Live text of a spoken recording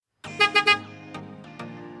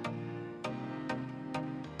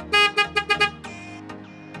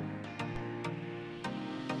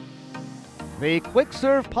The Quick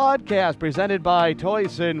Serve Podcast presented by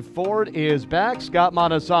Toyson Ford is back. Scott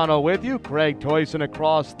Montesano with you. Craig Toyson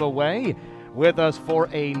across the way with us for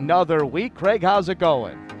another week. Craig, how's it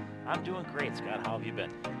going? I'm doing great, Scott. How have you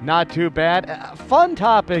been? Not too bad. A fun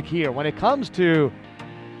topic here. When it comes to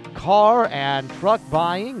car and truck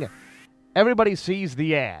buying, everybody sees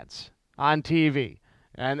the ads on TV.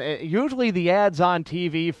 And usually the ads on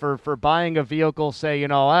TV for buying a vehicle say,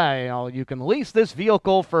 hey, you can lease this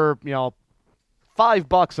vehicle for,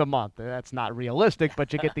 $5 a month. That's not realistic,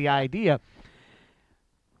 but you get the idea.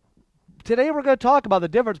 Today we're going to talk about the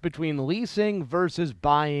difference between leasing versus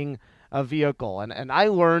buying a vehicle. And I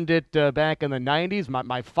learned it back in the 90s.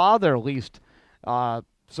 My father leased some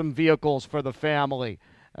vehicles for the family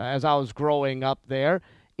as I was growing up there.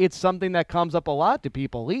 It's something that comes up a lot. Do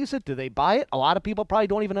people lease it? Do they buy it? A lot of people probably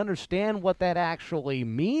don't even understand what that actually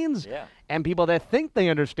means. Yeah. And people that think they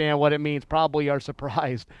understand what it means probably are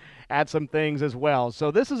surprised at some things as well. So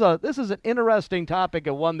this is an interesting topic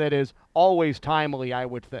and one that is always timely, I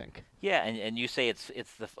would think. Yeah, and you say it's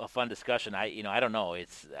a fun discussion. I don't know.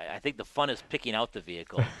 I think the fun is picking out the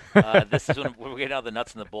vehicle. This is when we're getting out the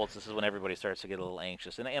nuts and the bolts. This is when everybody starts to get a little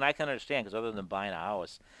anxious, and I can understand, because other than buying a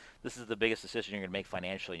house, this is the biggest decision you're going to make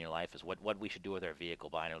financially in your life, is what we should do with our vehicle,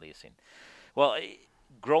 buying or leasing. Well,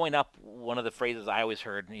 growing up, one of the phrases I always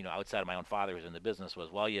heard, outside of my own father who's in the business,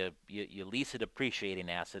 was, well, you lease a depreciating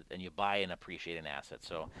asset and you buy an appreciating asset.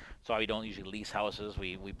 So we don't usually lease houses,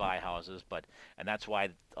 we buy houses, and that's why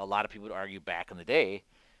a lot of people would argue back in the day,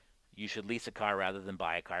 you should lease a car rather than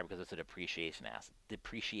buy a car, because it's a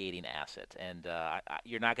depreciating asset. And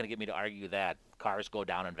you're not going to get me to argue that cars go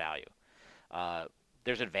down in value.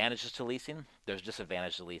 There's advantages to leasing. There's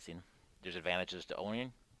disadvantages to leasing. There's advantages to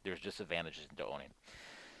owning. There's disadvantages to owning.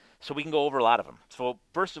 So we can go over a lot of them. So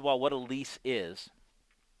first of all, what a lease is,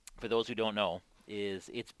 for those who don't know, is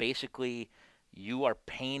it's basically you are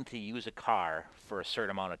paying to use a car for a certain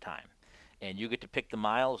amount of time. And you get to pick the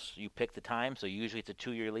miles, you pick the time. So usually it's a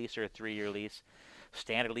 2-year lease or a 3-year lease.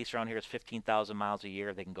 Standard lease around here is 15,000 miles a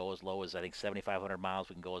year. They can go as low as, I think, 7,500 miles.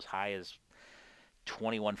 We can go as high as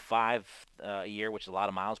 21.5 a year, which is a lot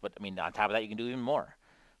of miles. But, on top of that, you can do even more.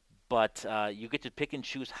 But you get to pick and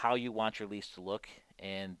choose how you want your lease to look,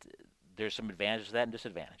 and there's some advantages to that and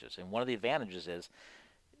disadvantages. And one of the advantages is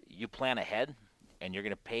you plan ahead, and you're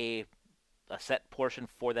going to pay a set portion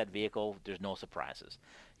for that vehicle. There's no surprises.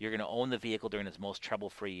 You're going to own the vehicle during its most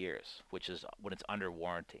trouble-free years, which is when it's under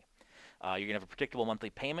warranty. You're going to have a predictable monthly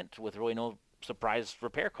payment with really no surprise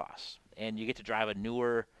repair costs. And you get to drive a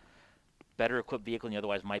newer, better-equipped vehicle than you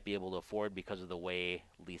otherwise might be able to afford because of the way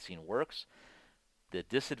leasing works. The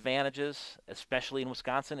disadvantages, especially in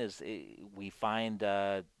Wisconsin, is we find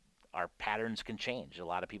our patterns can change. A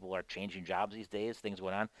lot of people are changing jobs these days, things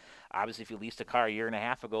going on. Obviously, if you leased a car a year and a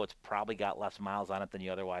half ago, it's probably got less miles on it than you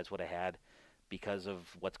otherwise would have had because of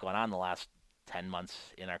what's going on the last 10 months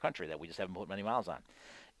in our country that we just haven't put many miles on.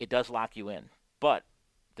 It does lock you in. But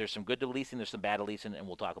there's some good to leasing, there's some bad to leasing, and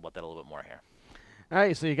we'll talk about that a little bit more here. All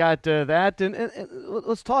right, so you got that, and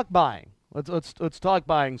let's talk buying. Let's talk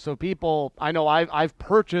buying. So people, I know I've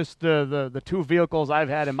purchased the 2 vehicles I've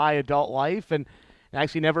had in my adult life, and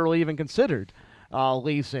actually never really even considered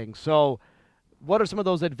leasing. So, what are some of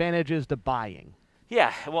those advantages to buying?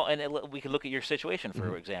 Yeah, well, and we can look at your situation,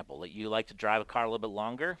 for example. You like to drive a car a little bit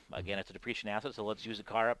longer. Again, it's a depreciating asset, so let's use the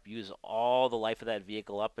car up, use all the life of that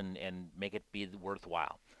vehicle up, and make it be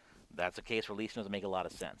worthwhile. That's a case where leasing doesn't make a lot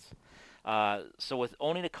of sense. So with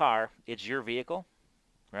owning a car, it's your vehicle,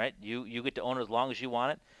 right? You get to own it as long as you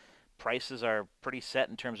want it. Prices are pretty set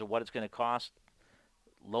in terms of what it's going to cost.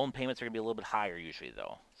 Loan payments are going to be a little bit higher usually,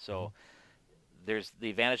 though. So there's the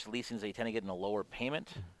advantage to leasing is that you tend to get in a lower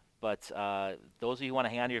payment. But those of you who want to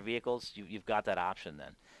hang on to your vehicles, you've got that option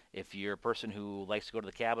then. If you're a person who likes to go to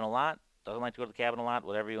the cabin a lot, doesn't like to go to the cabin a lot,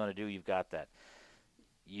 whatever you want to do, you've got that.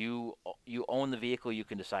 You own the vehicle. You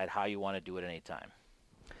can decide how you want to do it at any time.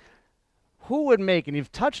 Who would make, and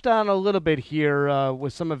you've touched on a little bit here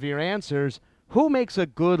with some of your answers, who makes a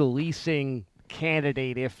good leasing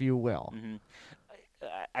candidate, if you will? Mm-hmm.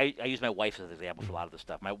 I use my wife as an example for a lot of this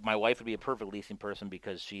stuff. My wife would be a perfect leasing person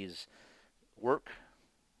because she's work,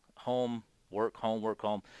 home, work, home, work,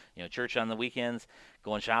 home. Church on the weekends,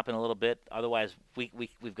 going shopping a little bit. Otherwise,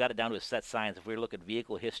 we've got it down to a set science. If we look at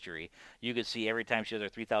vehicle history, you could see every time she has her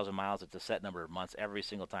 3,000 miles, it's a set number of months every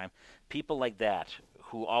single time. People like that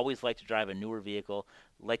who always like to drive a newer vehicle,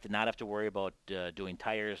 like to not have to worry about doing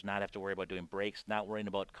tires, not have to worry about doing brakes, not worrying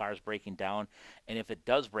about cars breaking down. And if it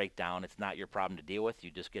does break down, it's not your problem to deal with.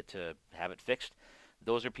 You just get to have it fixed.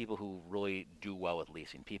 Those are people who really do well with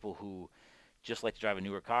leasing. People who just like to drive a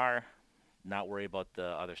newer car, not worry about the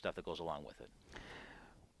other stuff that goes along with it.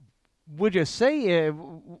 Would you say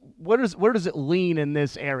where does it lean in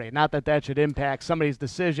this area? Not that that should impact somebody's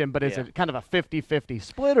decision, but is Yeah. it kind of a 50-50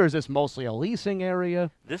 split, or is this mostly a leasing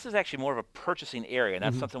area? This is actually more of a purchasing area, and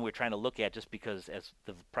that's Hmm. something we're trying to look at just because as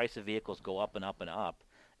the price of vehicles go up and up and up,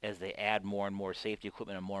 as they add more and more safety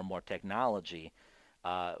equipment and more technology,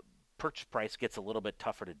 uh, purchase price gets a little bit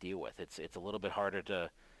tougher to deal with. It's a little bit harder to,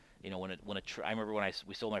 I remember when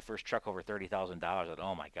we sold my first truck over $30,000. I thought,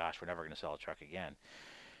 oh my gosh, we're never going to sell a truck again.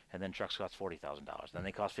 And then trucks cost $40,000. Then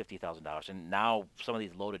they cost $50,000, and now some of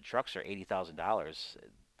these loaded trucks are $80,000.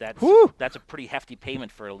 That's Whew. that's a pretty hefty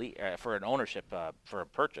payment for for an ownership for a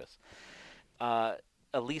purchase. Uh,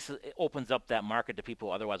 at least it opens up that market to people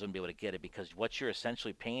who otherwise wouldn't be able to get it, because what you're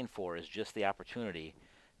essentially paying for is just the opportunity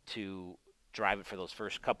to drive it for those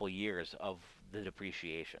first couple years of the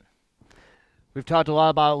depreciation. We've talked a lot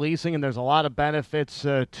about leasing, and there's a lot of benefits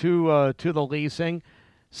to the leasing.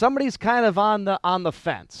 Somebody's kind of on the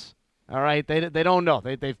fence. All right, they don't know.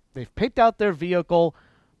 They've picked out their vehicle.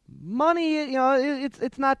 Money,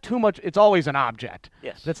 it's not too much. It's always an object,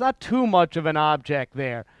 Yes. but it's not too much of an object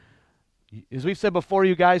there. As we've said before,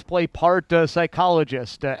 you guys play part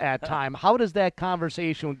psychologist at time. How does that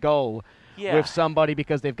conversation go Yeah. with somebody,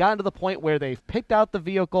 because they've gotten to the point where they've picked out the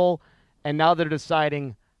vehicle, and now they're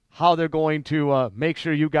deciding how they're going to make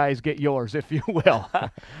sure you guys get yours, if you will.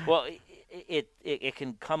 Well, it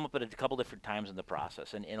can come up at a couple different times in the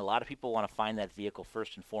process, and a lot of people want to find that vehicle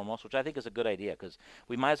first and foremost, which I think is a good idea, because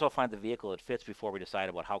we might as well find the vehicle that fits before we decide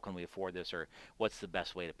about how can we afford this or what's the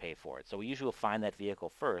best way to pay for it. So we usually will find that vehicle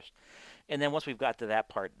first, and then once we've got to that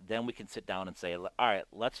part, then we can sit down and say, all right,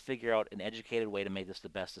 let's figure out an educated way to make this the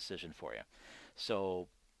best decision for you. So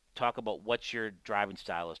talk about what your driving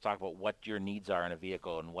style is, talk about what your needs are in a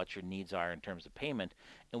vehicle and what your needs are in terms of payment,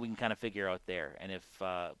 and we can kind of figure out there. And if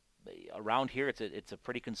around here it's a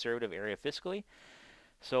pretty conservative area fiscally,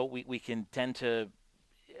 so we can tend to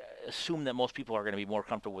assume that most people are going to be more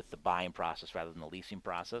comfortable with the buying process rather than the leasing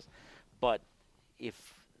process. But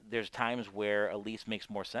if there's times where a lease makes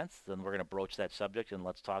more sense, then we're going to broach that subject and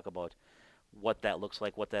let's talk about what that looks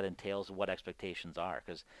like, what that entails, and what expectations are.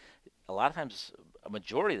 Because a lot of times, a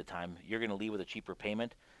majority of the time, you're going to leave with a cheaper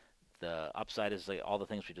payment. The upside is like all the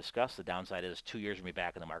things we discussed. The downside is 2 years to be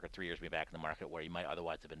back in the market, 3 years to be back in the market, where you might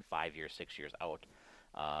otherwise have been 5 years, 6 years out.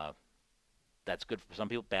 Uh, that's good for some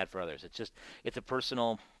people, bad for others. It's a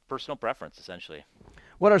personal preference essentially.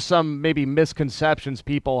 What are some maybe misconceptions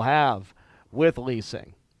people have with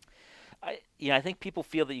leasing? I think people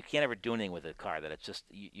feel that you can't ever do anything with a car. That it's just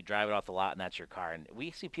you drive it off the lot and that's your car. And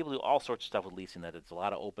we see people do all sorts of stuff with leasing. That it's a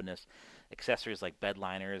lot of openness, accessories like bed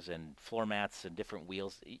liners and floor mats and different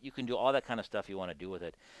wheels. You can do all that kind of stuff you want to do with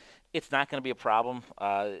it. It's not going to be a problem.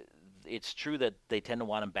 It's true that they tend to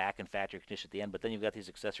want them back in factory condition at the end, but then you've got these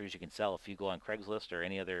accessories you can sell. If you go on Craigslist or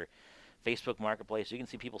any other Facebook marketplace, you can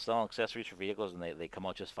see people selling accessories for vehicles, and they come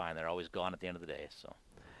out just fine. They're always gone at the end of the day. So.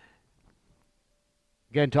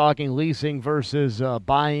 Again, talking leasing versus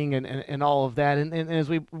buying and all of that. And as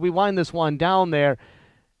we wind this one down there,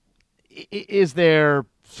 is there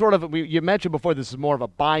sort of, you mentioned before this is more of a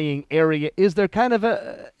buying area. Is there kind of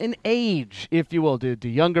an age, if you will? Do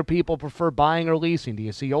younger people prefer buying or leasing? Do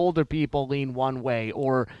you see older people lean one way?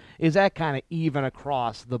 Or is that kind of even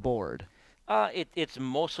across the board? It's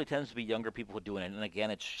mostly tends to be younger people who are doing it, and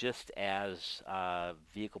again, it's just as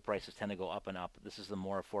vehicle prices tend to go up and up. This is the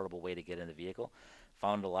more affordable way to get in the vehicle.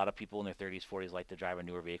 Found a lot of people in their 30s, 40s like to drive a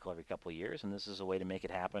newer vehicle every couple of years, and this is a way to make it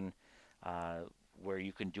happen, where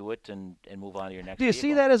you can do it and move on to your next Do you vehicle.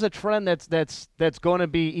 see that as a trend that's going to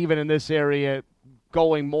be, even in this area,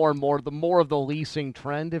 going more and more, the more of the leasing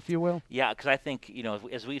trend, if you will? Yeah, because I think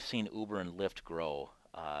as we've seen Uber and Lyft grow,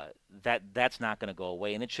 that's not going to go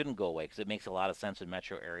away, and it shouldn't go away because it makes a lot of sense in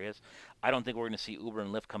metro areas. I don't think we're going to see Uber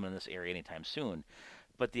and Lyft come in this area anytime soon.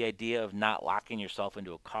 But the idea of not locking yourself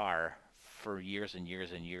into a car for years and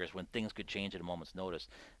years and years when things could change at a moment's notice,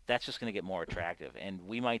 that's just going to get more attractive. And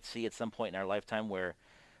we might see at some point in our lifetime where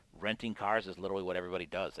renting cars is literally what everybody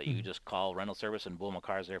does. That you just call rental service and boom, a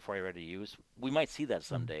car's there for you ready to use. We might see that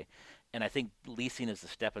someday. And I think leasing is the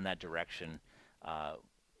step in that direction.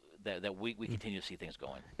 That we continue to see things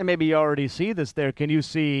going. And maybe you already see this there. Can you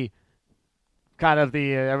see kind of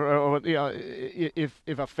the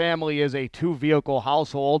if a family is a two-vehicle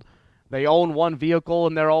household, they own one vehicle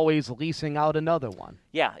and they're always leasing out another one?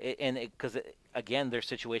 Yeah, and because again, their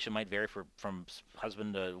situation might vary from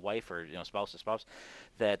husband to wife or spouse to spouse.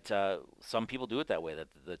 That some people do it that way. That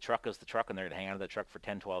the truck is the truck, and they're going to hang on to that truck for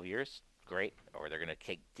 10, 12 years. Great. Or they're going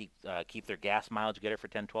to keep their gas mileage getter for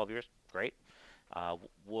 10, 12 years. Great.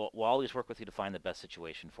 We'll always work with you to find the best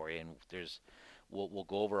situation for you, and we'll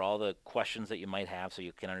go over all the questions that you might have so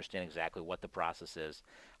you can understand exactly what the process is,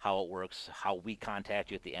 how it works, how we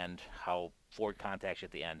contact you at the end, how Ford contacts you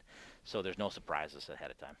at the end, so there's no surprises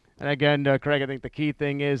ahead of time. And again, Craig, I think the key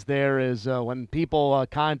thing is when people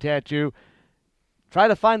contact you, try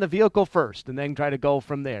to find the vehicle first, and then try to go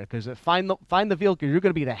from there. Because find the vehicle you're going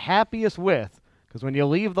to be the happiest with. Because when you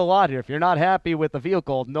leave the lot here, if you're not happy with the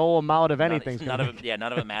vehicle, no amount of anything's going to.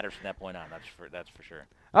 None of it matters from that point on. That's for sure.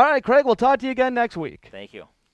 All right, Craig. We'll talk to you again next week. Thank you.